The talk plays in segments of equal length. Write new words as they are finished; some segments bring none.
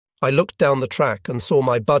I looked down the track and saw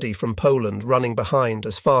my buddy from Poland running behind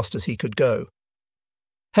as fast as he could go.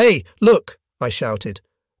 "Hey, look!" I shouted.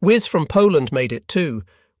 "Wiz from Poland made it too."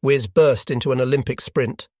 Wiz burst into an Olympic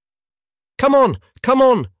sprint. "Come on! Come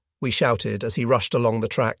on!" we shouted as he rushed along the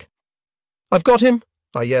track. "I've got him!"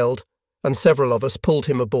 I yelled, and several of us pulled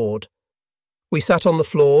him aboard. We sat on the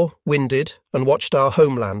floor, winded, and watched our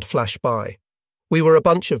homeland flash by. We were a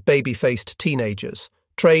bunch of baby-faced teenagers,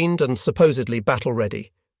 trained and supposedly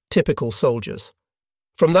battle-ready, typical soldiers.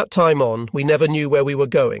 From that time on, we never knew where we were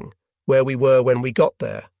going, where we were when we got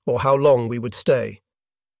there, or how long we would stay.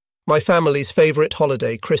 My family's favourite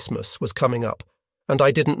holiday, Christmas, was coming up, and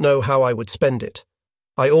I didn't know how I would spend it.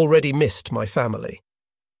 I already missed my family.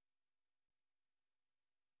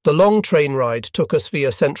 The long train ride took us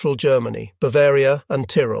via central Germany, Bavaria and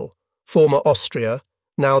Tyrol, former Austria,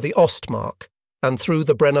 now the Ostmark, and through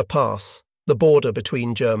the Brenner Pass, the border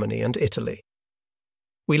between Germany and Italy.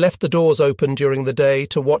 We left the doors open during the day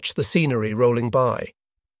to watch the scenery rolling by.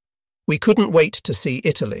 We couldn't wait to see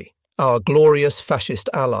Italy, our glorious fascist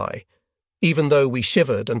ally, even though we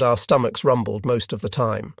shivered and our stomachs rumbled most of the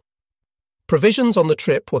time. Provisions on the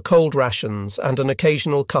trip were cold rations and an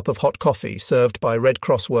occasional cup of hot coffee served by Red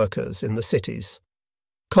Cross workers in the cities.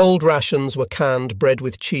 Cold rations were canned bread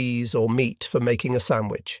with cheese or meat for making a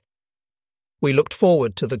sandwich. We looked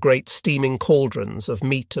forward to the great steaming cauldrons of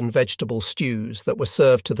meat and vegetable stews that were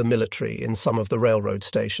served to the military in some of the railroad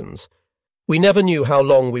stations. We never knew how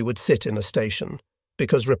long we would sit in a station,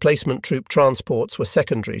 because replacement troop transports were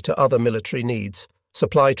secondary to other military needs,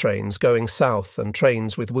 supply trains going south and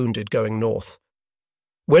trains with wounded going north.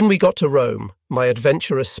 When we got to Rome, my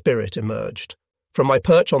adventurous spirit emerged. From my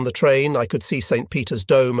perch on the train, I could see St. Peter's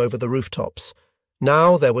Dome over the rooftops.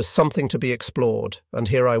 Now there was something to be explored, and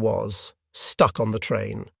here I was, stuck on the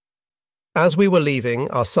train. As we were leaving,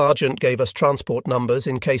 our sergeant gave us transport numbers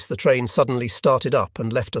in case the train suddenly started up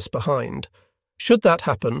and left us behind. Should that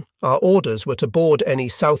happen, our orders were to board any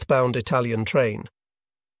southbound Italian train.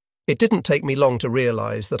 It didn't take me long to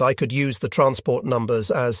realise that I could use the transport numbers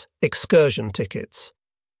as excursion tickets.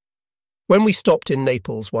 When we stopped in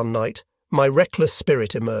Naples one night, my reckless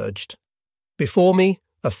spirit emerged. Before me,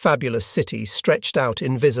 a fabulous city stretched out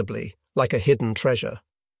invisibly, like a hidden treasure.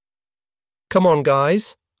 "Come on,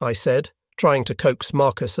 guys," I said, trying to coax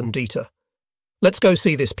Marcus and Dieter. "Let's go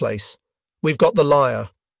see this place. We've got the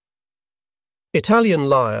lyre." Italian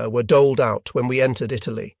lyre were doled out when we entered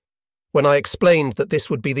Italy. When I explained that this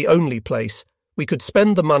would be the only place, we could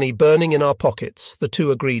spend the money burning in our pockets, the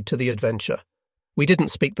two agreed to the adventure. We didn't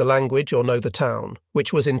speak the language or know the town,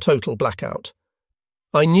 which was in total blackout.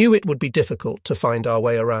 I knew it would be difficult to find our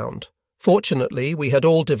way around. Fortunately, we had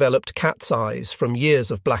all developed cat's eyes from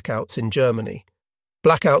years of blackouts in Germany.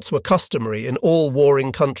 Blackouts were customary in all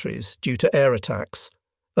warring countries due to air attacks.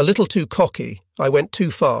 A little too cocky, I went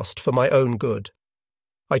too fast for my own good.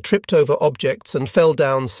 I tripped over objects and fell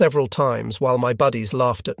down several times while my buddies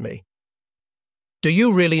laughed at me. "Do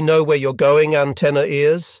you really know where you're going, antenna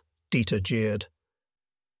ears?" Dieter jeered.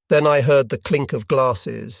 Then I heard the clink of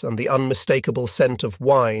glasses and the unmistakable scent of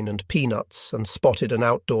wine and peanuts and spotted an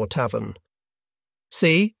outdoor tavern.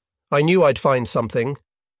 "See, I knew I'd find something,"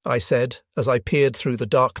 I said as I peered through the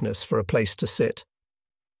darkness for a place to sit.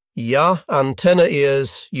 "Ja, antenna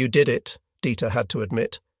ears, you did it," Dieter had to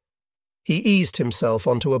admit. He eased himself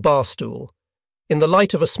onto a bar stool. In the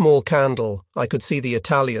light of a small candle, I could see the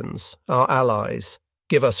Italians, our allies,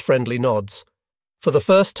 give us friendly nods. For the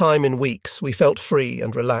first time in weeks, we felt free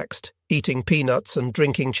and relaxed, eating peanuts and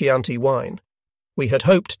drinking Chianti wine. We had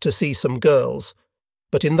hoped to see some girls,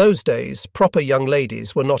 but in those days, proper young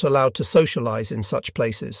ladies were not allowed to socialize in such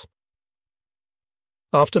places.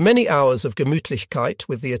 After many hours of Gemütlichkeit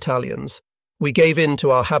with the Italians, we gave in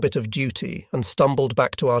to our habit of duty and stumbled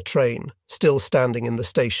back to our train, still standing in the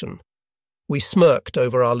station. We smirked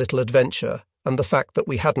over our little adventure and the fact that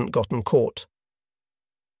we hadn't gotten caught.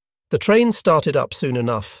 The train started up soon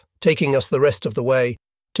enough, taking us the rest of the way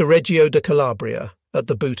to Reggio de Calabria, at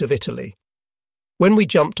the boot of Italy. When we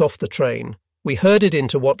jumped off the train, we herded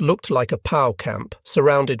into what looked like a POW camp,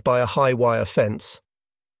 surrounded by a high wire fence.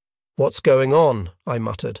 "What's going on?" I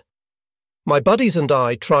muttered. My buddies and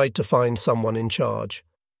I tried to find someone in charge.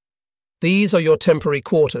 "These are your temporary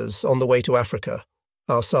quarters on the way to Africa,"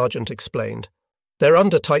 our sergeant explained. "They're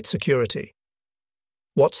under tight security."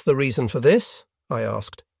 "What's the reason for this?" I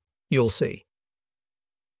asked. "You'll see."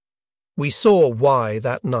 We saw why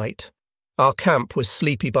that night. Our camp was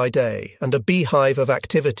sleepy by day and a beehive of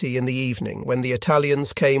activity in the evening when the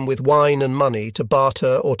Italians came with wine and money to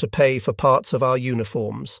barter or to pay for parts of our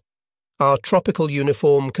uniforms. Our tropical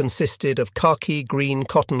uniform consisted of khaki green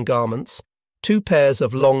cotton garments, 2 pairs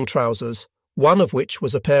of long trousers, one of which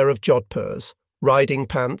was a pair of jodhpurs, riding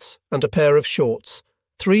pants, and a pair of shorts,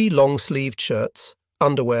 3 long-sleeved shirts,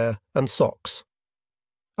 underwear, and socks.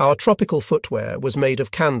 Our tropical footwear was made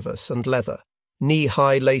of canvas and leather,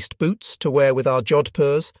 knee-high laced boots to wear with our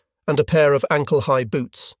jodhpurs, and a pair of ankle-high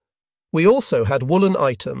boots. We also had woolen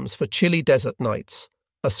items for chilly desert nights,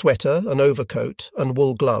 a sweater, an overcoat, and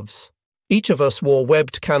wool gloves. Each of us wore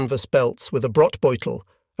webbed canvas belts with a brotbeutel,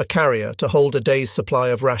 a carrier to hold a day's supply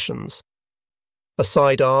of rations. A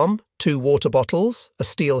sidearm, 2 water bottles, a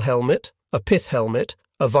steel helmet, a pith helmet,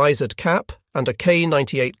 a visored cap, and a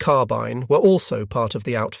K98 carbine were also part of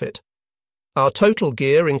the outfit. Our total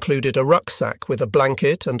gear included a rucksack with a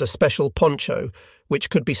blanket and a special poncho, which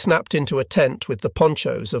could be snapped into a tent with the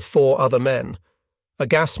ponchos of 4 other men. A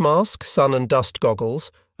gas mask, sun and dust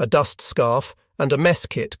goggles, a dust scarf, and a mess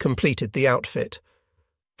kit completed the outfit.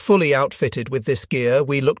 Fully outfitted with this gear,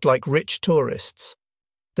 we looked like rich tourists.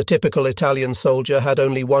 The typical Italian soldier had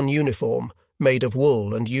only one uniform, made of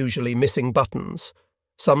wool and usually missing buttons.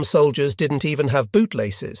 Some soldiers didn't even have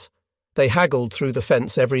bootlaces. They haggled through the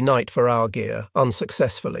fence every night for our gear,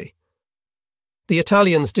 unsuccessfully. The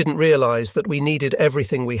Italians didn't realize that we needed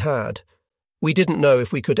everything we had. We didn't know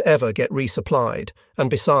if we could ever get resupplied, and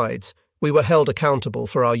besides, we were held accountable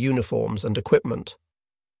for our uniforms and equipment.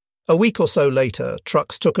 A week or so later,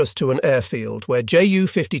 trucks took us to an airfield where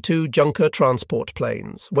Ju-52 Junker transport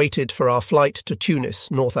planes waited for our flight to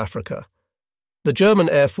Tunis, North Africa. The German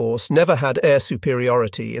Air Force never had air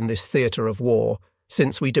superiority in this theatre of war,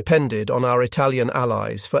 since we depended on our Italian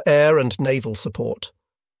allies for air and naval support.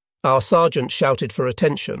 Our sergeant shouted for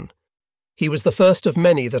attention. He was the first of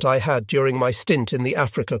many that I had during my stint in the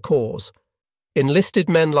Africa Corps. Enlisted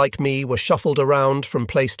men like me were shuffled around from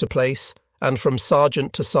place to place, and from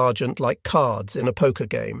sergeant to sergeant like cards in a poker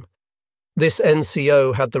game. This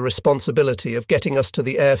NCO had the responsibility of getting us to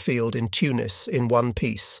the airfield in Tunis in one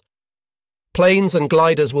piece. "Planes and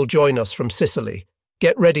gliders will join us from Sicily.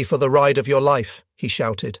 Get ready for the ride of your life," he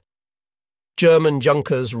shouted. German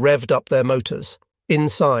Junkers revved up their motors.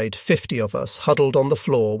 Inside, 50 of us huddled on the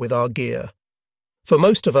floor with our gear. For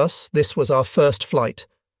most of us, this was our first flight.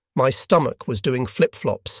 My stomach was doing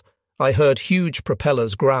flip-flops. I heard huge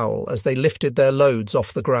propellers growl as they lifted their loads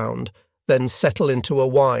off the ground, then settle into a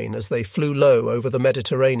whine as they flew low over the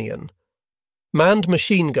Mediterranean. Manned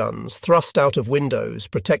machine guns thrust out of windows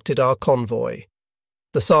protected our convoy.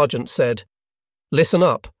 The sergeant said, "Listen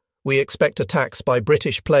up. We expect attacks by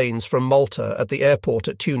British planes from Malta at the airport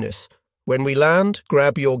at Tunis. When we land,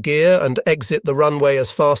 grab your gear and exit the runway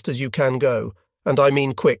as fast as you can go. And I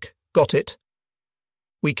mean quick. Got it?"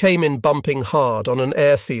 We came in bumping hard on an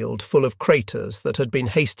airfield full of craters that had been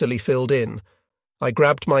hastily filled in. I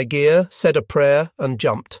grabbed my gear, said a prayer, and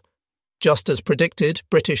jumped. Just as predicted,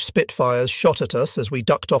 British Spitfires shot at us as we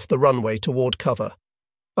ducked off the runway toward cover.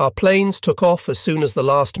 Our planes took off as soon as the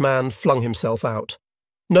last man flung himself out.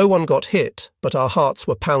 No one got hit, but our hearts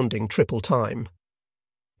were pounding triple time.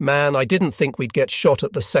 "Man, I didn't think we'd get shot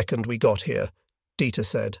at the second we got here," Dieter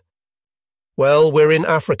said. "Well, we're in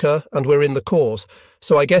Africa and we're in the cause,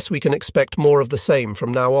 so I guess we can expect more of the same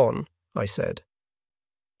from now on," I said.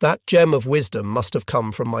 That gem of wisdom must have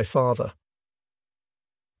come from my father.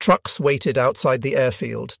 Trucks waited outside the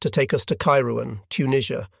airfield to take us to Kairouan,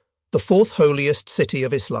 Tunisia, the 4th holiest city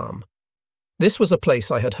of Islam. This was a place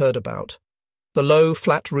I had heard about. The low,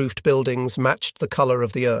 flat-roofed buildings matched the colour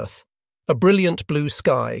of the earth. A brilliant blue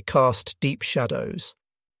sky cast deep shadows.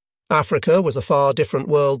 Africa was a far different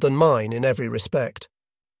world than mine in every respect.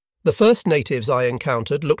 The first natives I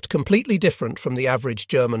encountered looked completely different from the average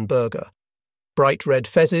German burgher. Bright red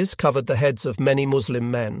fezzes covered the heads of many Muslim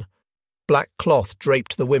men. Black cloth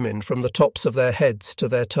draped the women from the tops of their heads to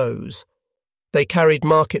their toes. They carried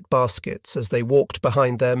market baskets as they walked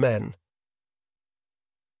behind their men.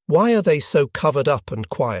 Why are they so covered up and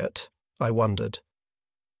quiet? I wondered.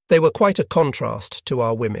 They were quite a contrast to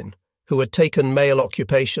our women, who had taken male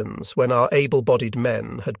occupations when our able-bodied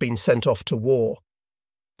men had been sent off to war.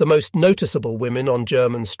 The most noticeable women on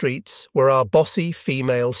German streets were our bossy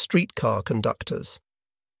female streetcar conductors.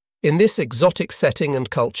 In this exotic setting and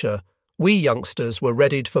culture, we youngsters were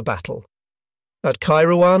readied for battle. At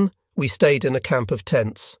Kairouan, we stayed in a camp of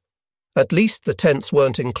tents. At least the tents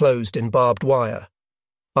weren't enclosed in barbed wire.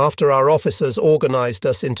 After our officers organised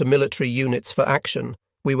us into military units for action,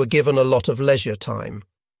 we were given a lot of leisure time.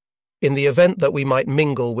 In the event that we might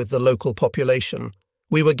mingle with the local population,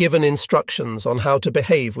 we were given instructions on how to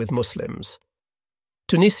behave with Muslims.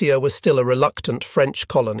 Tunisia was still a reluctant French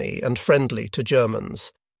colony and friendly to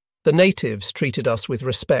Germans. The natives treated us with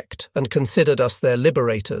respect and considered us their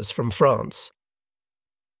liberators from France.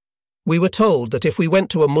 We were told that if we went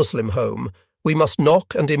to a Muslim home, we must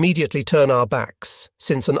knock and immediately turn our backs,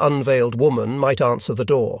 since an unveiled woman might answer the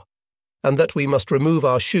door, and that we must remove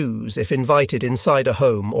our shoes if invited inside a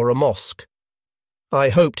home or a mosque. I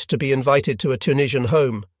hoped to be invited to a Tunisian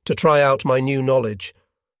home to try out my new knowledge.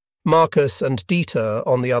 Marcus and Dieter,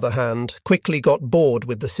 on the other hand, quickly got bored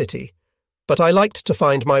with the city, but I liked to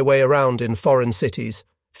find my way around in foreign cities,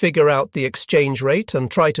 figure out the exchange rate and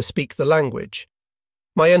try to speak the language.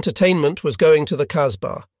 My entertainment was going to the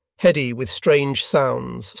Kasbah, heady with strange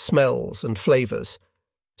sounds, smells and flavours.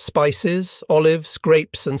 Spices, olives,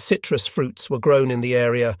 grapes and citrus fruits were grown in the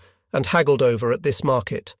area and haggled over at this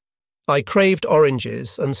market. I craved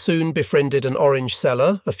oranges and soon befriended an orange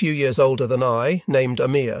seller, a few years older than I, named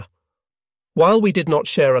Amir. While we did not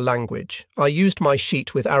share a language, I used my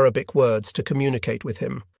sheet with Arabic words to communicate with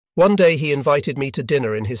him. One day he invited me to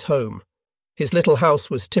dinner in his home. His little house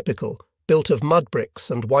was typical, built of mud bricks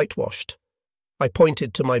and whitewashed. I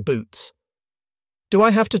pointed to my boots. "Do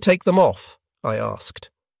I have to take them off?" I asked.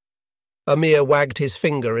 Amir wagged his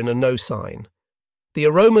finger in a no sign. The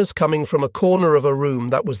aromas coming from a corner of a room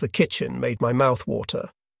that was the kitchen made my mouth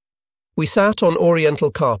water. We sat on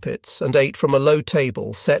oriental carpets and ate from a low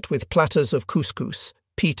table set with platters of couscous,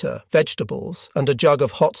 pita, vegetables, and a jug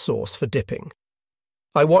of hot sauce for dipping.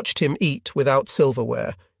 I watched him eat without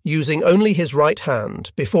silverware, using only his right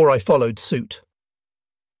hand before I followed suit.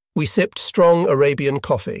 We sipped strong Arabian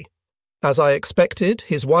coffee. As I expected,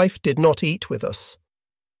 his wife did not eat with us.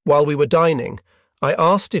 While we were dining, I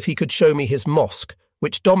asked if he could show me his mosque,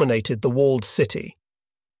 which dominated the walled city.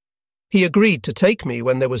 He agreed to take me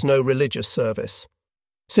when there was no religious service.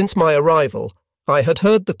 Since my arrival, I had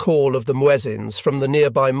heard the call of the muezzins from the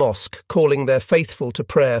nearby mosque calling their faithful to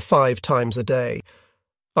prayer 5 times a day.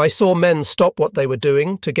 I saw men stop what they were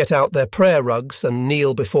doing to get out their prayer rugs and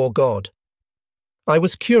kneel before God. I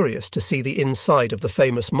was curious to see the inside of the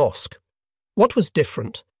famous mosque. What was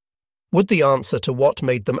different? Would the answer to what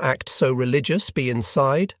made them act so religious be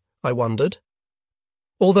inside? I wondered.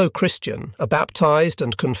 Although Christian, a baptized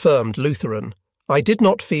and confirmed Lutheran, I did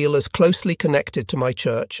not feel as closely connected to my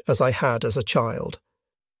church as I had as a child.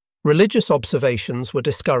 Religious observations were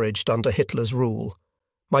discouraged under Hitler's rule.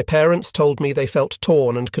 My parents told me they felt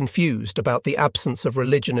torn and confused about the absence of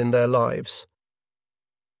religion in their lives.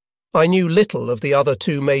 I knew little of the other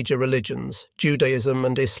 2 major religions, Judaism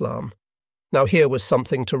and Islam. Now here was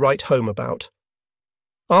something to write home about.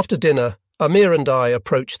 After dinner, Amir and I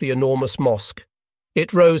approached the enormous mosque.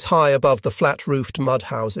 It rose high above the flat-roofed mud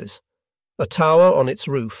houses. A tower on its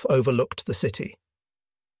roof overlooked the city.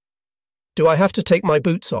 "Do I have to take my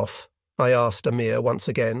boots off?" I asked Amir once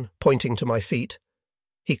again, pointing to my feet.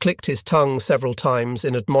 He clicked his tongue several times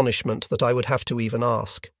in admonishment that I would have to even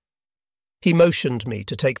ask. He motioned me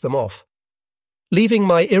to take them off. Leaving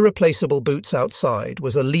my irreplaceable boots outside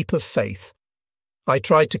was a leap of faith. I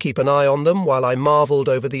tried to keep an eye on them while I marvelled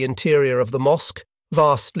over the interior of the mosque,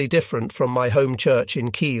 vastly different from my home church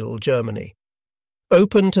in Kiel, Germany.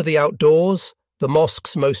 Open to the outdoors, the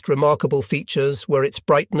mosque's most remarkable features were its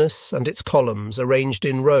brightness and its columns arranged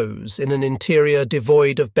in rows in an interior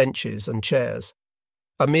devoid of benches and chairs.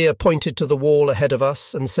 Amir pointed to the wall ahead of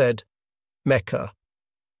us and said, "Mecca."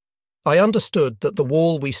 I understood that the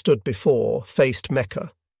wall we stood before faced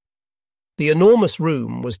Mecca. The enormous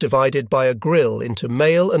room was divided by a grille into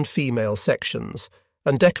male and female sections,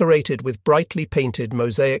 and decorated with brightly painted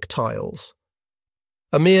mosaic tiles.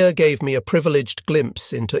 Amir gave me a privileged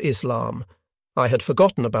glimpse into Islam. I had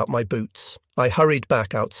forgotten about my boots. I hurried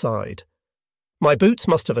back outside. My boots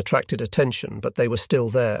must have attracted attention, but they were still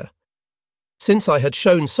there. Since I had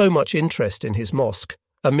shown so much interest in his mosque,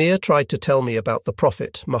 Amir tried to tell me about the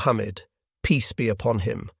Prophet Muhammad, peace be upon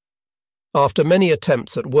him. After many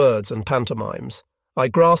attempts at words and pantomimes, I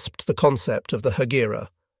grasped the concept of the Hegira,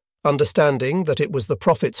 understanding that it was the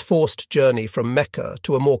Prophet's forced journey from Mecca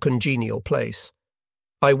to a more congenial place.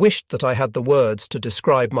 I wished that I had the words to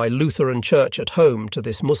describe my Lutheran church at home to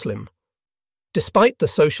this Muslim. Despite the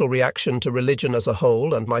social reaction to religion as a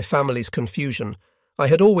whole and my family's confusion, I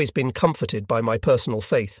had always been comforted by my personal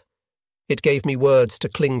faith. It gave me words to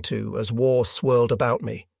cling to as war swirled about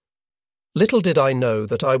me. Little did I know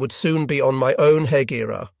that I would soon be on my own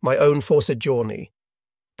Hegira, my own forced journey.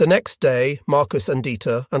 The next day, Marcus and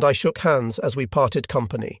Dieter and I shook hands as we parted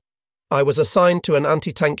company. I was assigned to an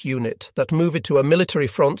anti-tank unit that moved to a military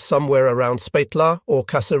front somewhere around Spetla or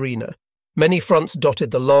Kasserine. Many fronts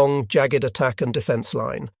dotted the long, jagged attack and defence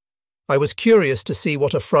line. I was curious to see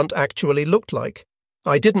what a front actually looked like.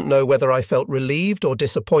 I didn't know whether I felt relieved or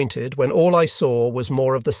disappointed when all I saw was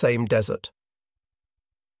more of the same desert.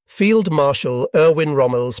 Field Marshal Erwin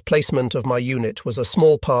Rommel's placement of my unit was a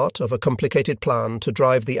small part of a complicated plan to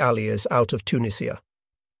drive the Allies out of Tunisia.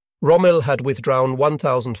 Rommel had withdrawn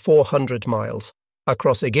 1,400 miles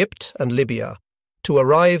across Egypt and Libya to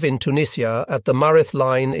arrive in Tunisia at the Mareth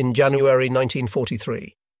line in January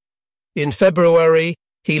 1943. In February,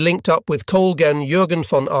 he linked up with Colonel Jürgen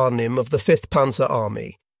von Arnim of the 5th Panzer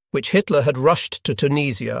Army, which Hitler had rushed to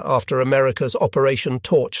Tunisia after America's Operation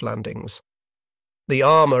Torch landings. "The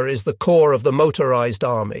armour is the core of the motorised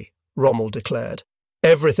army," Rommel declared.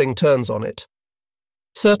 "Everything turns on it."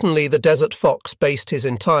 Certainly the Desert Fox based his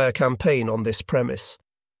entire campaign on this premise.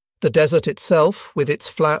 The desert itself, with its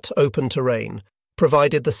flat, open terrain,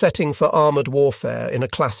 provided the setting for armoured warfare in a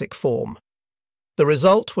classic form. The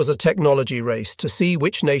result was a technology race to see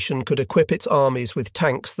which nation could equip its armies with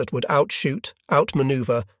tanks that would outshoot,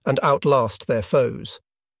 outmaneuver, and outlast their foes.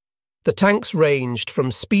 The tanks ranged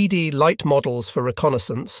from speedy, light models for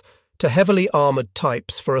reconnaissance to heavily armoured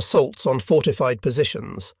types for assaults on fortified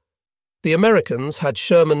positions. The Americans had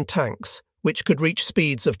Sherman tanks, which could reach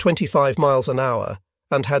speeds of 25 miles an hour,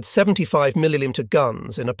 and had 75mm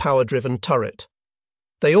guns in a power-driven turret.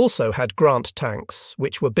 They also had Grant tanks,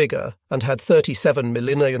 which were bigger and had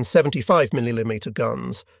 37mm and 75mm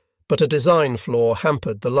guns, but a design flaw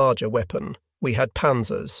hampered the larger weapon. We had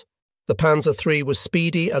Panzers. The Panzer III was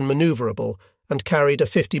speedy and manoeuvrable and carried a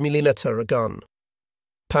 50mm gun.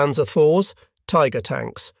 Panzer IVs, Tiger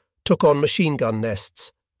tanks, took on machine gun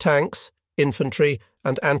nests, tanks, infantry,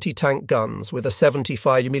 and anti-tank guns with a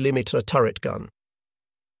 75mm turret gun.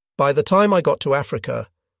 By the time I got to Africa,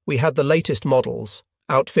 we had the latest models,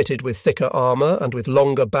 outfitted with thicker armour and with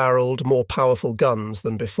longer-barrelled, more powerful guns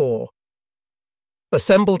than before.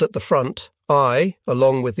 Assembled at the front, I,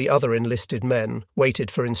 along with the other enlisted men,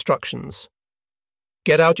 waited for instructions.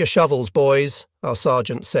 "Get out your shovels, boys," our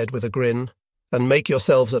sergeant said with a grin, "and make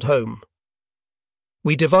yourselves at home."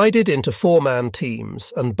 We divided into 4-man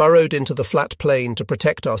teams and burrowed into the flat plain to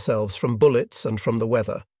protect ourselves from bullets and from the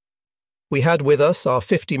weather. We had with us our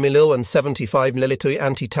 50mm and 75mm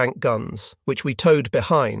anti-tank guns, which we towed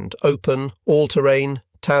behind open, all-terrain,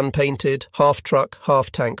 tan-painted, half-truck,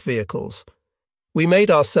 half-tank vehicles. We made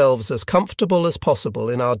ourselves as comfortable as possible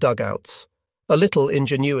in our dugouts. A little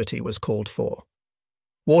ingenuity was called for.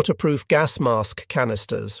 Waterproof gas mask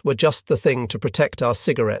canisters were just the thing to protect our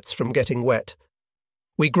cigarettes from getting wet.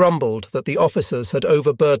 We grumbled that the officers had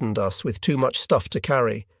overburdened us with too much stuff to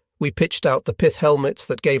carry. We pitched out the pith helmets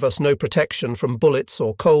that gave us no protection from bullets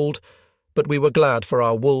or cold, but we were glad for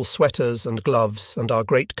our wool sweaters and gloves and our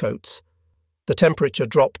greatcoats. The temperature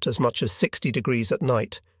dropped as much as 60 degrees at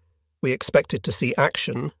night. We expected to see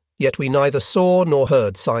action, yet we neither saw nor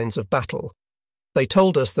heard signs of battle. They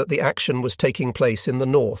told us that the action was taking place in the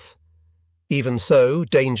north. Even so,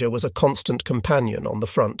 danger was a constant companion on the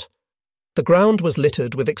front. The ground was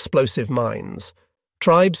littered with explosive mines.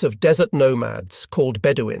 Tribes of desert nomads, called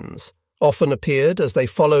Bedouins, often appeared as they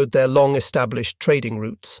followed their long-established trading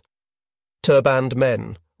routes. Turbanned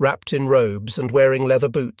men, wrapped in robes and wearing leather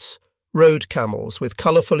boots, rode camels with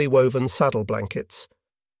colourfully woven saddle blankets.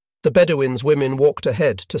 The Bedouins' women walked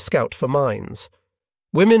ahead to scout for mines.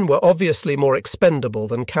 Women were obviously more expendable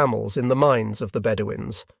than camels in the minds of the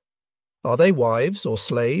Bedouins. Are they wives or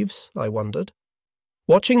slaves? I wondered.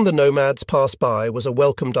 Watching the nomads pass by was a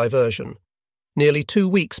welcome diversion. Nearly 2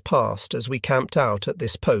 weeks passed as we camped out at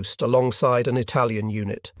this post alongside an Italian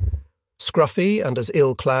unit. Scruffy and as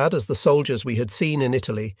ill-clad as the soldiers we had seen in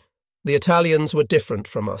Italy, the Italians were different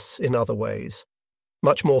from us in other ways.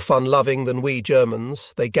 Much more fun-loving than we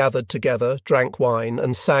Germans, they gathered together, drank wine,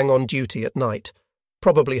 and sang on duty at night,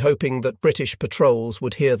 probably hoping that British patrols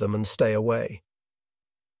would hear them and stay away.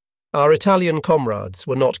 Our Italian comrades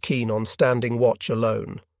were not keen on standing watch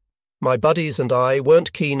alone. My buddies and I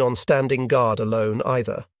weren't keen on standing guard alone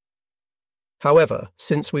either. However,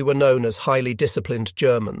 since we were known as highly disciplined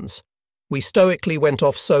Germans, we stoically went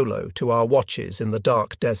off solo to our watches in the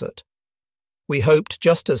dark desert. We hoped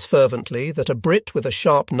just as fervently that a Brit with a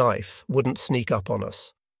sharp knife wouldn't sneak up on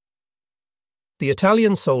us. The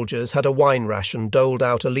Italian soldiers had a wine ration doled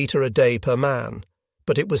out 1 litre a day per man,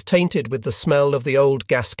 but it was tainted with the smell of the old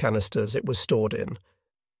gas canisters it was stored in.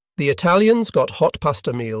 The Italians got hot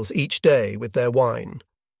pasta meals each day with their wine.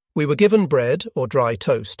 We were given bread or dry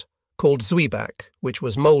toast, called zwieback, which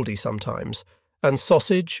was mouldy sometimes, and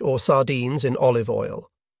sausage or sardines in olive oil.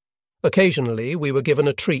 Occasionally we were given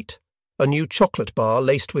a treat, a new chocolate bar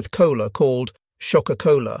laced with cola called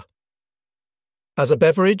Coca-Cola. As a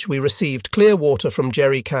beverage, we received clear water from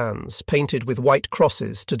jerry cans, painted with white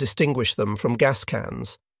crosses to distinguish them from gas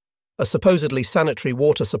cans. A supposedly sanitary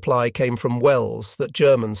water supply came from wells that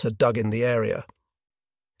Germans had dug in the area.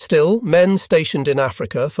 Still, men stationed in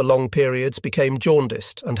Africa for long periods became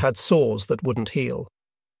jaundiced and had sores that wouldn't heal.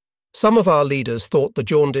 Some of our leaders thought the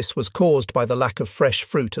jaundice was caused by the lack of fresh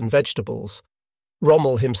fruit and vegetables.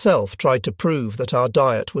 Rommel himself tried to prove that our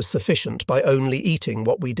diet was sufficient by only eating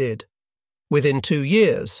what we did. Within 2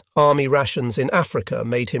 years, army rations in Africa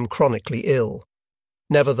made him chronically ill.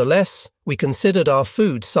 Nevertheless, we considered our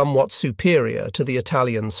food somewhat superior to the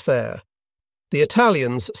Italians' fare. The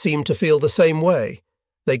Italians seemed to feel the same way.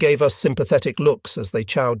 They gave us sympathetic looks as they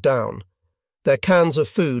chowed down. Their cans of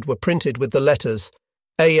food were printed with the letters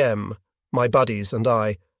AM. My buddies and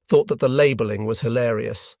I thought that the labelling was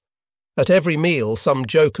hilarious. At every meal, some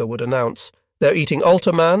joker would announce, "They're eating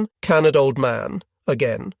Alterman, canned old man,"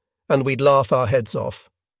 again, and we'd laugh our heads off.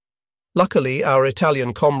 Luckily, our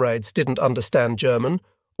Italian comrades didn't understand German,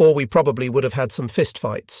 or we probably would have had some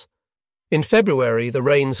fistfights. In February, the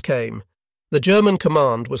rains came. The German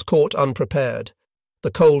command was caught unprepared. The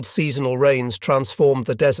cold seasonal rains transformed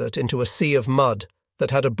the desert into a sea of mud that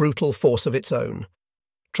had a brutal force of its own.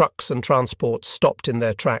 Trucks and transports stopped in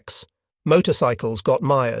their tracks. Motorcycles got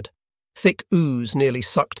mired. Thick ooze nearly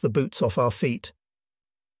sucked the boots off our feet.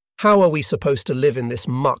 "How are we supposed to live in this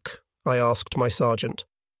muck?" I asked my sergeant.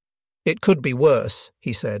 "It could be worse,"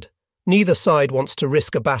 he said. "Neither side wants to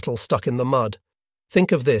risk a battle stuck in the mud.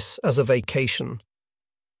 Think of this as a vacation."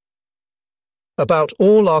 About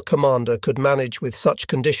all our commander could manage with such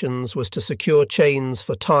conditions was to secure chains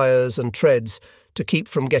for tyres and treads to keep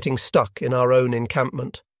from getting stuck in our own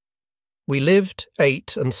encampment. We lived,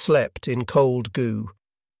 ate, and slept in cold goo.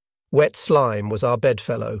 Wet slime was our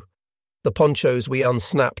bedfellow. The ponchos we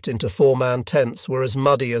unsnapped into 4-man tents were as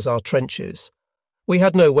muddy as our trenches. We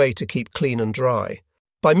had no way to keep clean and dry.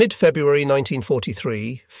 By mid-February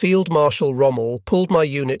 1943, Field Marshal Rommel pulled my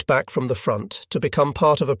unit back from the front to become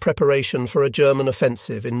part of a preparation for a German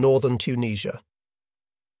offensive in northern Tunisia.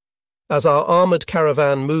 As our armoured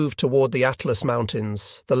caravan moved toward the Atlas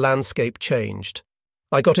Mountains, the landscape changed.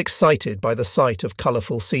 I got excited by the sight of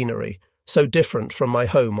colourful scenery, so different from my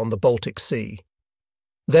home on the Baltic Sea.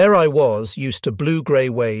 There I was, used to blue-grey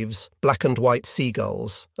waves, black and white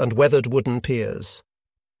seagulls, and weathered wooden piers.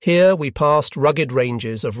 Here we passed rugged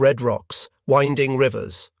ranges of red rocks, winding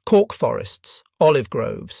rivers, cork forests, olive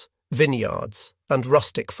groves, vineyards, and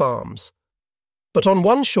rustic farms. But on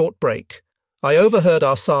one short break, I overheard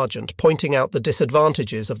our sergeant pointing out the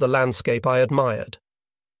disadvantages of the landscape I admired.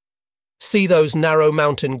 "See those narrow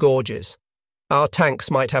mountain gorges? Our tanks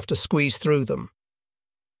might have to squeeze through them.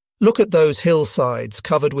 Look at those hillsides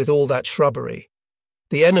covered with all that shrubbery.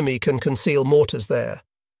 The enemy can conceal mortars there.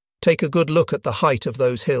 Take a good look at the height of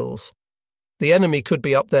those hills. The enemy could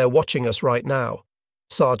be up there watching us right now,"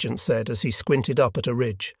 Sergeant said as he squinted up at a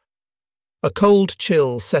ridge. A cold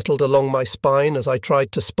chill settled along my spine as I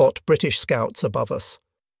tried to spot British scouts above us.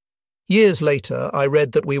 Years later, I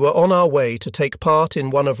read that we were on our way to take part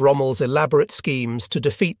in one of Rommel's elaborate schemes to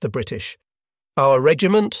defeat the British. Our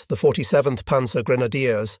regiment, the 47th Panzer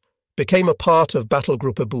Grenadiers, became a part of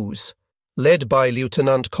Battlegruppe Boos, led by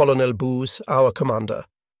Lieutenant Colonel Boos, our commander.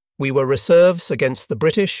 We were reserves against the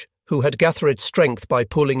British, who had gathered strength by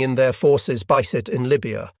pulling in their forces Baisit in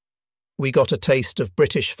Libya. We got a taste of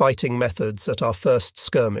British fighting methods at our first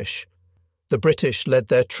skirmish. The British led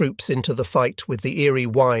their troops into the fight with the eerie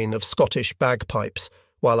whine of Scottish bagpipes,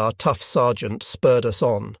 while our tough sergeant spurred us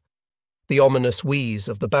on. The ominous wheeze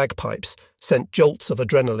of the bagpipes sent jolts of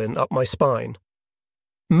adrenaline up my spine.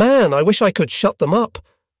 "Man, I wish I could shut them up,"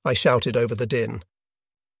 I shouted over the din.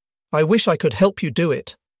 "I wish I could help you do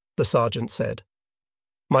it," the sergeant said.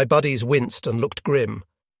 My buddies winced and looked grim.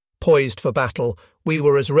 Poised for battle, we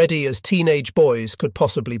were as ready as teenage boys could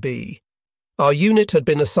possibly be. Our unit had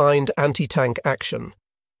been assigned anti-tank action.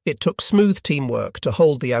 It took smooth teamwork to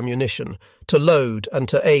hold the ammunition, to load and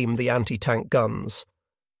to aim the anti-tank guns.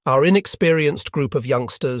 Our inexperienced group of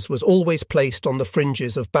youngsters was always placed on the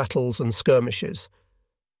fringes of battles and skirmishes.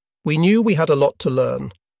 We knew we had a lot to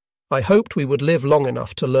learn. I hoped we would live long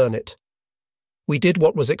enough to learn it. We did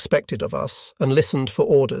what was expected of us and listened for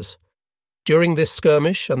orders. During this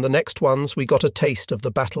skirmish and the next ones, we got a taste of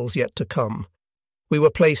the battles yet to come. We were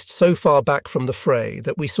placed so far back from the fray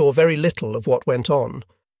that we saw very little of what went on.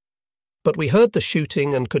 But we heard the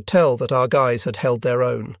shooting and could tell that our guys had held their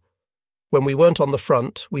own. When we weren't on the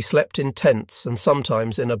front, we slept in tents and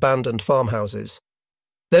sometimes in abandoned farmhouses.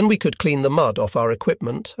 Then we could clean the mud off our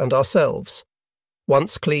equipment and ourselves.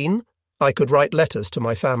 Once clean, I could write letters to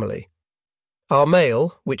my family. Our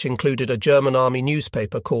mail, which included a German army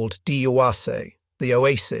newspaper called WWII, the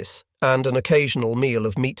Oasis, and an occasional meal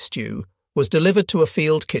of meat stew, was delivered to a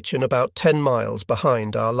field kitchen about 10 miles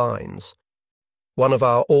behind our lines. One of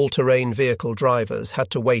our all-terrain vehicle drivers had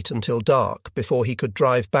to wait until dark before he could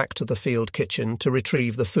drive back to the field kitchen to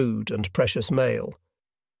retrieve the food and precious mail.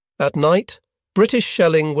 At night, British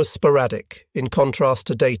shelling was sporadic, in contrast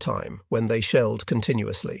to daytime, when they shelled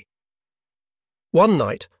continuously. One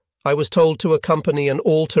night, I was told to accompany an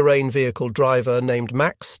all-terrain vehicle driver named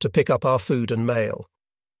Max to pick up our food and mail.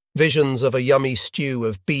 Visions of a yummy stew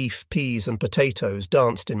of beef, peas and potatoes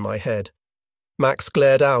danced in my head. Max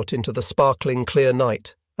glared out into the sparkling clear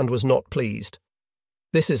night and was not pleased.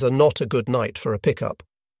 "This is not a good night for a pickup."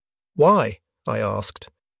 "Why?" I asked.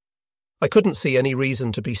 I couldn't see any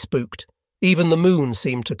reason to be spooked. Even the moon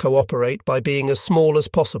seemed to cooperate by being as small as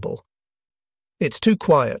possible. "It's too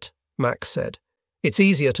quiet," Max said. "It's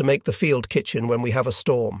easier to make the field kitchen when we have a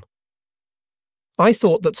storm." "I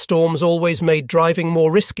thought that storms always made driving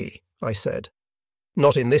more risky," I said.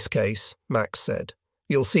 "Not in this case," Max said.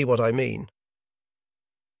 "You'll see what I mean."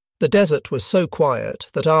 The desert was so quiet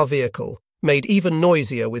that our vehicle, made even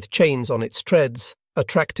noisier with chains on its treads,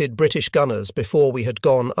 attracted British gunners before we had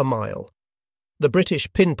gone a mile. The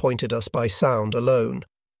British pinpointed us by sound alone.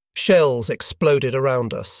 Shells exploded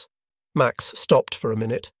around us. Max stopped for a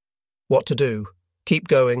minute. What to do? Keep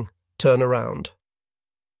going, turn around.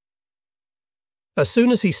 As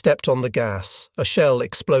soon as he stepped on the gas, a shell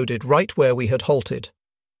exploded right where we had halted.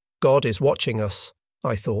 God is watching us,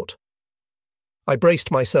 I thought. I braced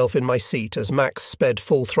myself in my seat as Max sped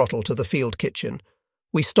full throttle to the field kitchen.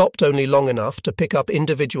 We stopped only long enough to pick up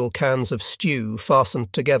individual cans of stew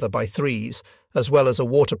fastened together by threes, as well as a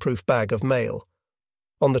waterproof bag of mail.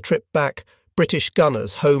 On the trip back, British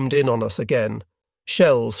gunners homed in on us again.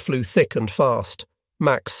 Shells flew thick and fast.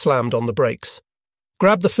 Max slammed on the brakes.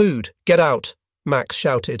 "Grab the food! Get out!" Max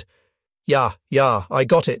shouted. "Yeah, I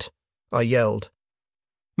got it," I yelled.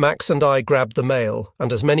 Max and I grabbed the mail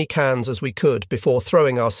and as many cans as we could before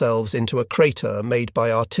throwing ourselves into a crater made by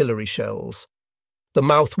artillery shells. The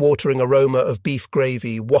mouth-watering aroma of beef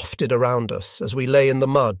gravy wafted around us as we lay in the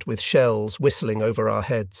mud with shells whistling over our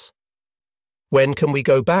heads. "When can we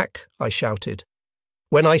go back?" I shouted.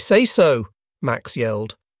 "When I say so," Max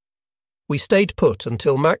yelled. We stayed put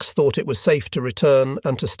until Max thought it was safe to return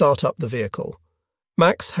and to start up the vehicle.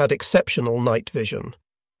 Max had exceptional night vision.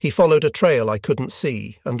 He followed a trail I couldn't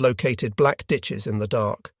see and located black ditches in the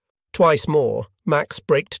dark. Twice more, Max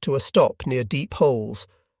braked to a stop near deep holes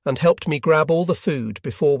and helped me grab all the food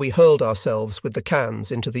before we hurled ourselves with the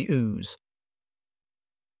cans into the ooze.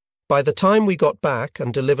 By the time we got back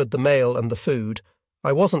and delivered the mail and the food,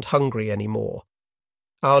 I wasn't hungry anymore.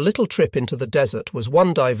 Our little trip into the desert was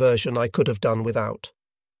one diversion I could have done without.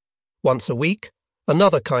 Once a week,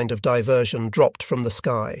 another kind of diversion dropped from the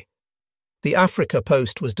sky. The Africa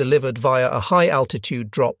Post was delivered via a high-altitude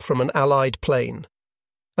drop from an Allied plane.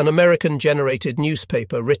 An American-generated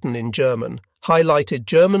newspaper written in German highlighted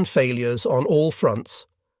German failures on all fronts.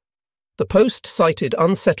 The Post cited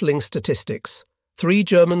unsettling statistics. 3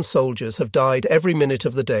 German soldiers have died every minute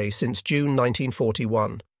of the day since June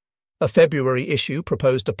 1941. A February issue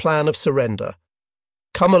proposed a plan of surrender.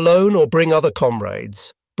 "Come alone or bring other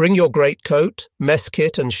comrades. Bring your greatcoat, mess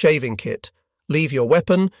kit and shaving kit. Leave your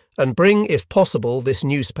weapon and bring, if possible, this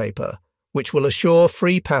newspaper, which will assure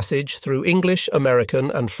free passage through English, American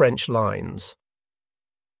and French lines."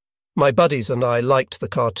 My buddies and I liked the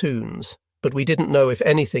cartoons, but we didn't know if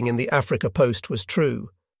anything in the Africa Post was true.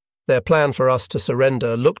 Their plan for us to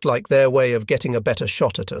surrender looked like their way of getting a better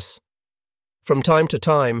shot at us. From time to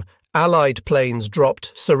time, Allied planes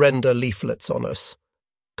dropped surrender leaflets on us.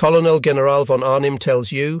 "Colonel General von Arnim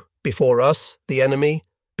tells you, before us, the enemy,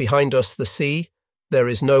 behind us the sea, there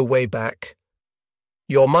is no way back.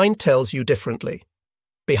 Your mind tells you differently.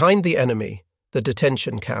 Behind the enemy, the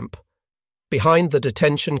detention camp. Behind the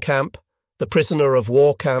detention camp, the prisoner of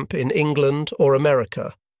war camp in England or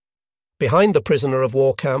America. Behind the prisoner of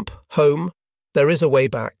war camp, home, there is a way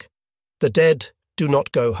back. The dead do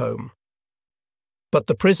not go home. But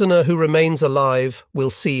the prisoner who remains alive will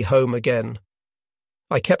see home again."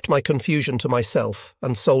 I kept my confusion to myself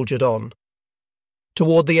and soldiered on.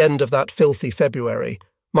 Toward the end of that filthy February,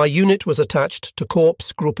 my unit was attached to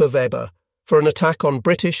Korps Gruppe Weber for an attack on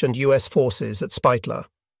British and US forces at Spitler.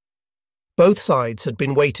 Both sides had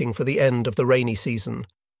been waiting for the end of the rainy season.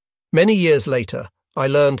 Many years later, I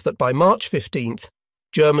learned that by March 15th,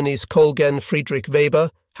 Germany's Kolgen Friedrich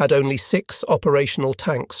Weber had only 6 operational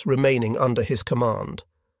tanks remaining under his command.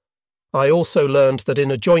 I also learned that in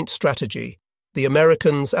a joint strategy, the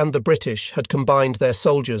Americans and the British had combined their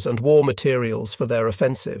soldiers and war materials for their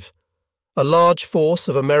offensive. A large force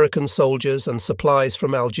of American soldiers and supplies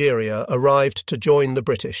from Algeria arrived to join the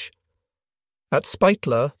British. At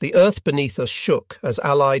Spitler, the earth beneath us shook as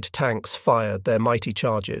Allied tanks fired their mighty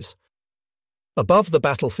charges. Above the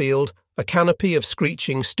battlefield, a canopy of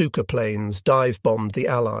screeching Stuka planes dive-bombed the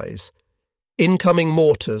Allies. Incoming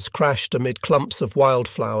mortars crashed amid clumps of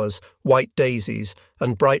wildflowers, white daisies,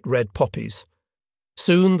 and bright red poppies.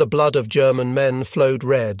 Soon the blood of German men flowed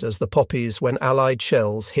red as the poppies when Allied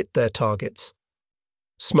shells hit their targets.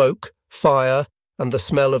 Smoke, fire, and the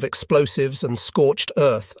smell of explosives and scorched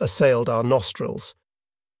earth assailed our nostrils.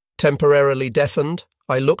 Temporarily deafened,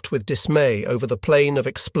 I looked with dismay over the plain of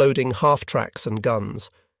exploding half-tracks and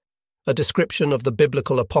guns. A description of the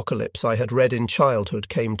biblical apocalypse I had read in childhood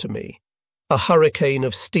came to me. A hurricane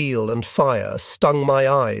of steel and fire stung my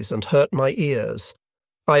eyes and hurt my ears.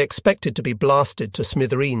 I expected to be blasted to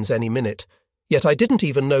smithereens any minute, yet I didn't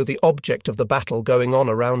even know the object of the battle going on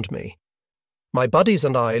around me. My buddies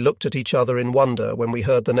and I looked at each other in wonder when we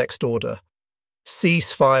heard the next order.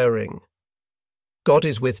 Cease firing. God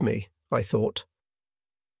is with me, I thought.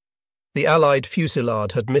 The Allied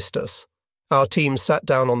fusillade had missed us. Our team sat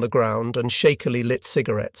down on the ground and shakily lit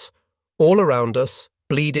cigarettes. All around us,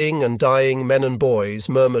 bleeding and dying men and boys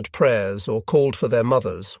murmured prayers or called for their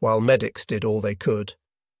mothers while medics did all they could.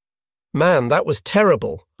 Man, that was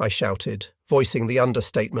terrible, I shouted, voicing the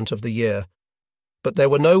understatement of the year. But there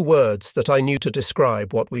were no words that I knew to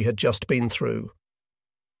describe what we had just been through.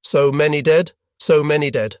 So many dead, so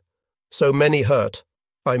many dead, so many hurt,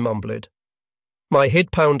 I mumbled. My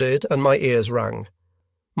head pounded and my ears rang.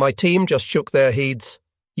 My team just shook their heads.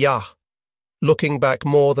 Yeah. Looking back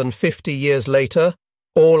more than 50 years later,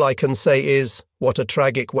 all I can say is, what a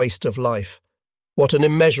tragic waste of life. What an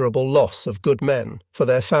immeasurable loss of good men for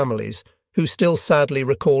their families, who still sadly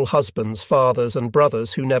recall husbands, fathers, and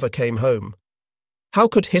brothers who never came home. How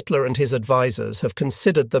could Hitler and his advisers have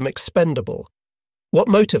considered them expendable? What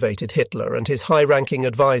motivated Hitler and his high-ranking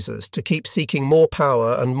advisers to keep seeking more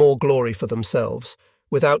power and more glory for themselves,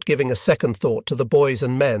 without giving a second thought to the boys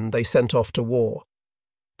and men they sent off to war?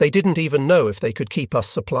 They didn't even know if they could keep us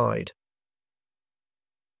supplied.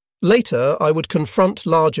 Later, I would confront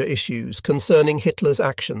larger issues concerning Hitler's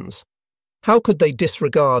actions. How could they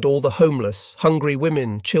disregard all the homeless, hungry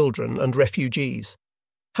women, children, and refugees?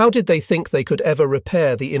 How did they think they could ever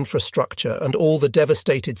repair the infrastructure and all the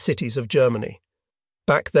devastated cities of Germany?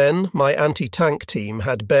 Back then, my anti-tank team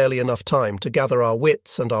had barely enough time to gather our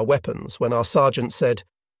wits and our weapons when our sergeant said,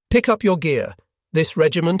 "Pick up your gear. This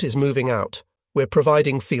regiment is moving out. We're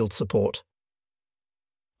providing field support."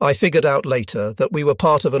 I figured out later that we were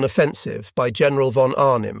part of an offensive by General von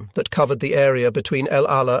Arnim that covered the area between El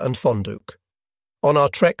Ala and Fonduk. On our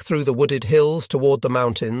trek through the wooded hills toward the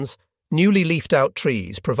mountains, newly leafed-out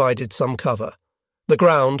trees provided some cover. The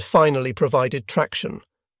ground finally provided traction.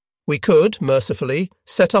 We could, mercifully,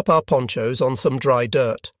 set up our ponchos on some dry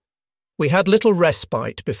dirt. We had little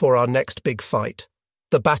respite before our next big fight,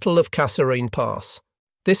 the Battle of Kasserine Pass.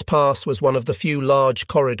 This pass was one of the few large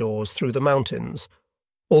corridors through the mountains.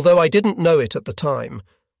 Although I didn't know it at the time,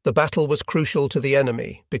 the battle was crucial to the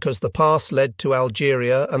enemy because the pass led to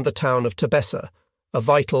Algeria and the town of Tebessa, a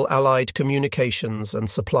vital Allied communications and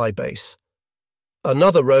supply base.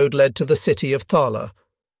 Another road led to the city of Thala.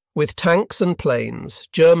 With tanks and planes,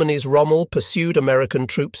 Germany's Rommel pursued American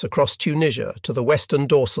troops across Tunisia to the western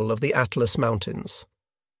dorsal of the Atlas Mountains.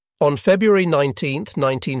 On February 19,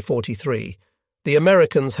 1943, the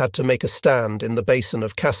Americans had to make a stand in the basin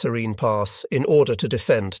of Kasserine Pass in order to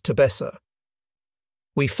defend Tebessa.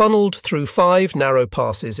 We funneled through 5 narrow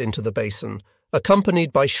passes into the basin,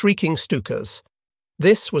 accompanied by shrieking Stukas.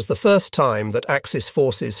 This was the first time that Axis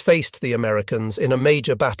forces faced the Americans in a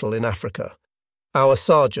major battle in Africa. Our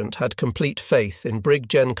sergeant had complete faith in Brig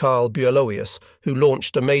Gen Carl Buelowius, who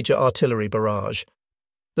launched a major artillery barrage.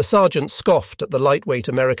 The sergeant scoffed at the lightweight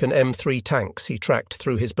American M3 tanks he tracked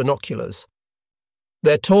through his binoculars.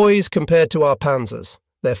 "They're toys compared to our panzers.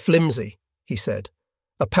 They're flimsy," he said.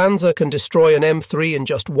 "A panzer can destroy an M3 in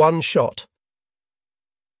just one shot."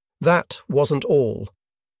 That wasn't all.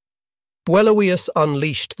 Buelowius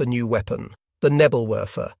unleashed the new weapon, the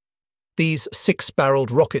Nebelwerfer. These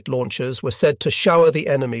 6-barreled rocket launchers were said to shower the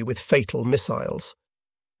enemy with fatal missiles.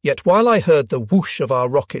 Yet while I heard the whoosh of our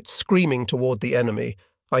rockets screaming toward the enemy,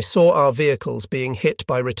 I saw our vehicles being hit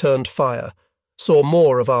by returned fire, saw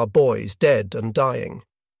more of our boys dead and dying.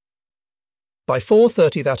 By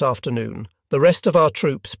 4:30 that afternoon, the rest of our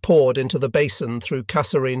troops poured into the basin through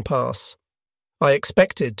Kasserine Pass. I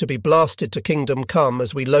expected to be blasted to kingdom come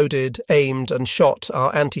as we loaded, aimed, and shot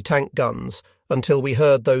our anti-tank guns until we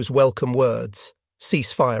heard those welcome words,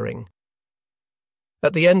 "Cease firing."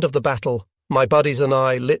 At the end of the battle, my buddies and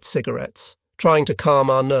I lit cigarettes, trying to calm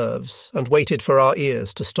our nerves, and waited for our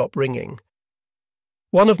ears to stop ringing.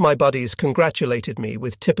 One of my buddies congratulated me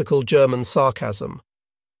with typical German sarcasm.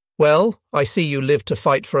 "Well, I see you lived to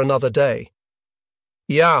fight for another day."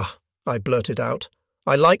 "Ja," I blurted out.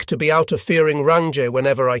 "I like to be out of fearing Rangje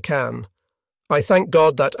whenever I can. I thank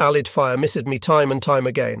God that Allied fire missed me time and time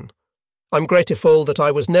again. I'm grateful that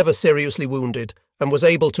I was never seriously wounded and was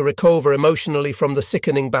able to recover emotionally from the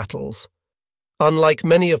sickening battles. Unlike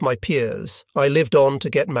many of my peers, I lived on to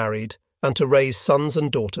get married and to raise sons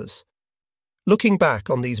and daughters. Looking back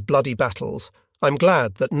on these bloody battles, I'm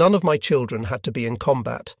glad that none of my children had to be in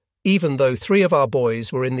combat, even though 3 of our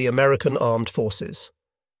boys were in the American Armed Forces.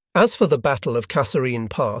 As for the Battle of Kasserine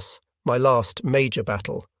Pass, my last major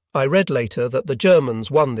battle, I read later that the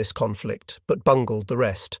Germans won this conflict but bungled the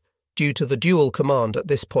rest, due to the dual command at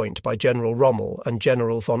this point by General Rommel and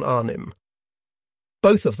General von Arnim.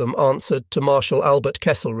 Both of them answered to Marshal Albert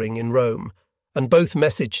Kesselring in Rome, and both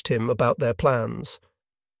messaged him about their plans.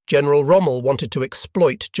 General Rommel wanted to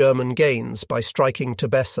exploit German gains by striking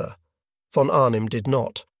Tebessa. Von Arnim did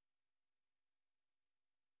not.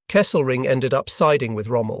 Kesselring ended up siding with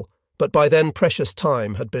Rommel, but by then precious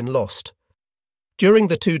time had been lost. During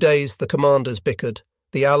the 2 days the commanders bickered,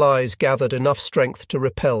 the Allies gathered enough strength to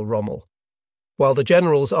repel Rommel. While the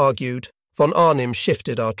generals argued, von Arnim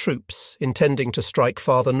shifted our troops, intending to strike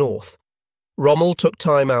farther north. Rommel took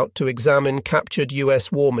time out to examine captured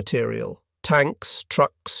US war material, tanks,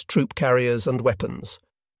 trucks, troop carriers, and weapons.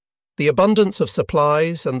 The abundance of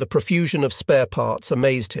supplies and the profusion of spare parts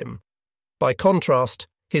amazed him. By contrast,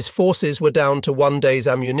 his forces were down to 1 day's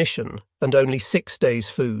ammunition and only 6 days'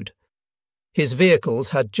 food. His vehicles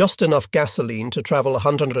had just enough gasoline to travel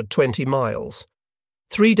 120 miles.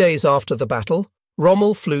 3 days after the battle,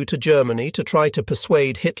 Rommel flew to Germany to try to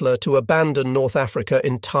persuade Hitler to abandon North Africa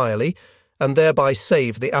entirely and thereby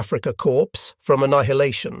save the Afrika Korps from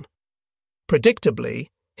annihilation. Predictably,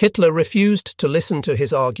 Hitler refused to listen to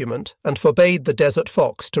his argument and forbade the Desert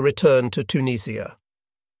Fox to return to Tunisia.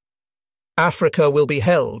 "Africa will be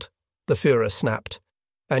held," the Führer snapped,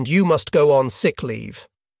 "and you must go on sick leave."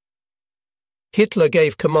 Hitler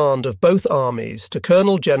gave command of both armies to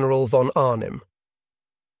Colonel General von Arnim.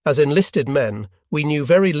 As enlisted men, we knew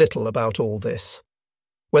very little about all this.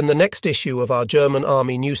 When the next issue of our German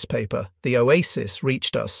army newspaper, The Oasis,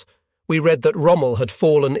 reached us, we read that Rommel had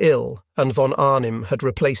fallen ill and von Arnim had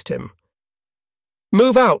replaced him.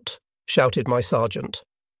 "Move out!" shouted my sergeant.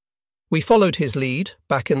 We followed his lead,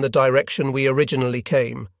 back in the direction we originally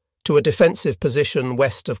came, to a defensive position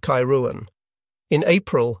west of Kairouan. In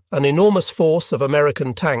April, an enormous force of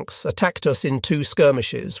American tanks attacked us in 2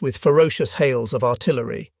 skirmishes with ferocious hails of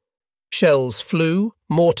artillery. Shells flew,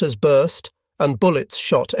 mortars burst, and bullets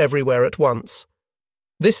shot everywhere at once.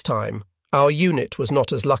 This time, our unit was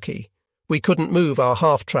not as lucky. We couldn't move, our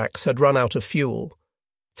half-tracks had run out of fuel.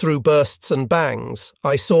 Through bursts and bangs,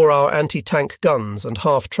 I saw our anti-tank guns and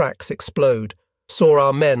half-tracks explode, saw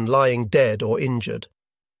our men lying dead or injured.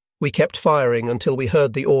 We kept firing until we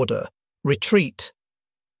heard the order, "Retreat!"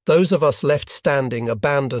 Those of us left standing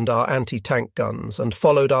abandoned our anti-tank guns and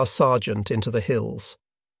followed our sergeant into the hills.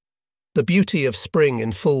 The beauty of spring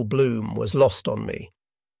in full bloom was lost on me.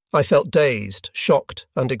 I felt dazed, shocked,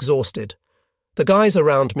 and exhausted. The guys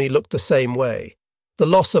around me looked the same way. The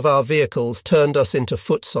loss of our vehicles turned us into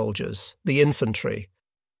foot soldiers, the infantry.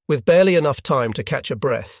 With barely enough time to catch a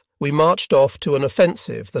breath, we marched off to an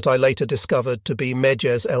offensive that I later discovered to be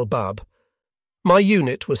Medjez El Bab. My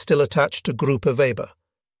unit was still attached to Gruppe Weber.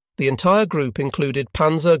 The entire group included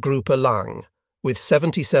Panzergruppe Lang, with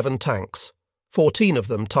 77 tanks, 14 of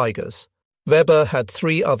them Tigers. Weber had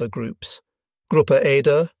 3 other groups, Gruppe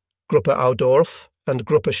Eder, Gruppe Audorf, and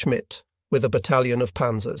Gruppe Schmidt, with a battalion of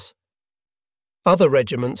panzers. Other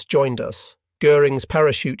regiments joined us, Göring's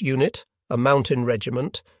parachute unit, a mountain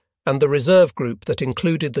regiment, and the reserve group that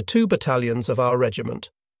included the 2 battalions of our regiment.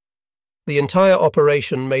 The entire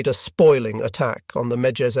operation made a spoiling attack on the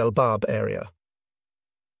Medjez El Bab area.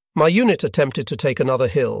 My unit attempted to take another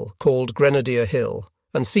hill, called Grenadier Hill,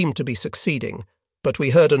 and seemed to be succeeding, but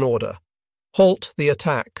we heard an order: "Halt the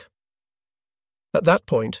attack." At that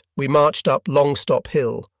point, we marched up Longstop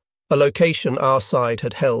Hill, a location our side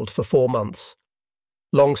had held for 4 months.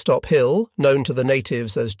 Longstop Hill, known to the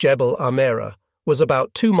natives as Jebel Amera, was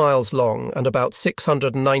about 2 miles long and about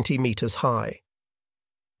 690 metres high.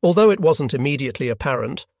 Although it wasn't immediately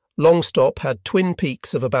apparent, Longstop had twin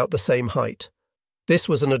peaks of about the same height. This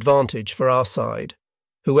was an advantage for our side.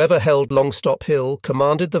 Whoever held Longstop Hill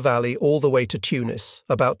commanded the valley all the way to Tunis,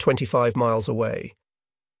 about 25 miles away.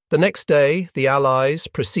 The next day, the Allies,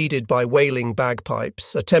 preceded by wailing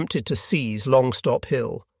bagpipes, attempted to seize Longstop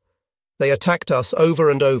Hill. They attacked us over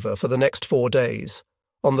and over for the next 4 days,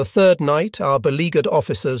 On the third night, our beleaguered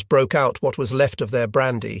officers broke out what was left of their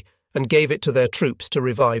brandy and gave it to their troops to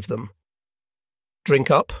revive them.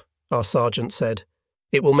 "Drink up," our sergeant said.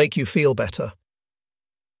 "It will make you feel better."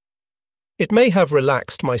 It may have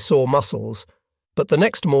relaxed my sore muscles, but the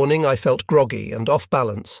next morning I felt groggy and off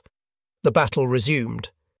balance. The battle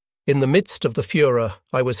resumed. In the midst of the furor,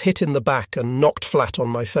 I was hit in the back and knocked flat on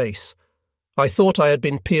my face. I thought I had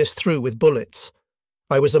been pierced through with bullets.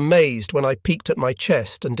 I was amazed when I peeked at my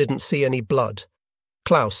chest and didn't see any blood.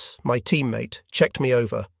 Klaus, my teammate, checked me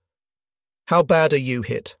over. "How bad are you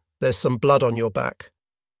hit? There's some blood on your back."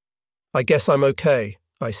 "I guess I'm okay,"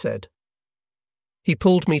 I said. He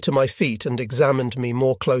pulled me to my feet and examined me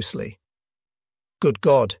more closely. "Good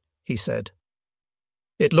God," he said.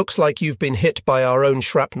 "It looks like you've been hit by our own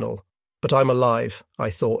shrapnel, but I'm alive,"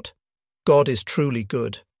 I thought. God is truly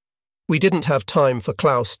good. We didn't have time for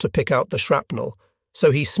Klaus to pick out the shrapnel,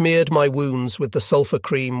 so he smeared my wounds with the sulphur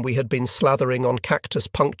cream we had been slathering on cactus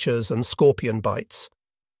punctures and scorpion bites.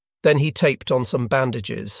 Then he taped on some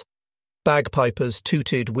bandages. Bagpipers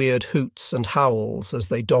tooted weird hoots and howls as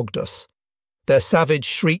they dogged us. Their savage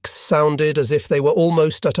shrieks sounded as if they were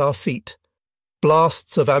almost at our feet.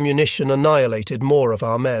 Blasts of ammunition annihilated more of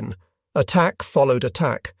our men. Attack followed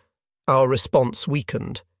attack. Our response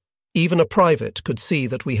weakened. Even a private could see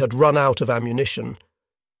that we had run out of ammunition.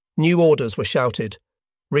 New orders were shouted.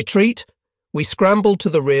 "Retreat!" We scrambled to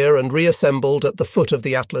the rear and reassembled at the foot of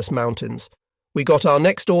the Atlas Mountains. We got our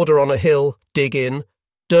next order on a hill, dig in.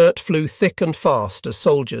 Dirt flew thick and fast as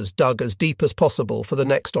soldiers dug as deep as possible for the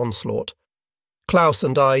next onslaught. Klaus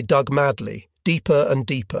and I dug madly, deeper and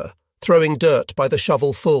deeper, throwing dirt by the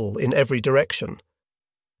shovelful in every direction.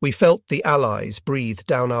 We felt the Allies breathe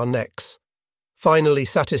down our necks. Finally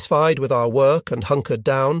satisfied with our work and hunkered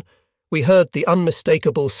down, we heard the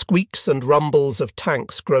unmistakable squeaks and rumbles of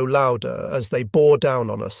tanks grow louder as they bore down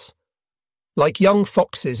on us. Like young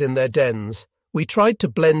foxes in their dens, we tried to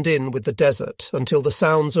blend in with the desert until the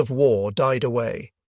sounds of war died away.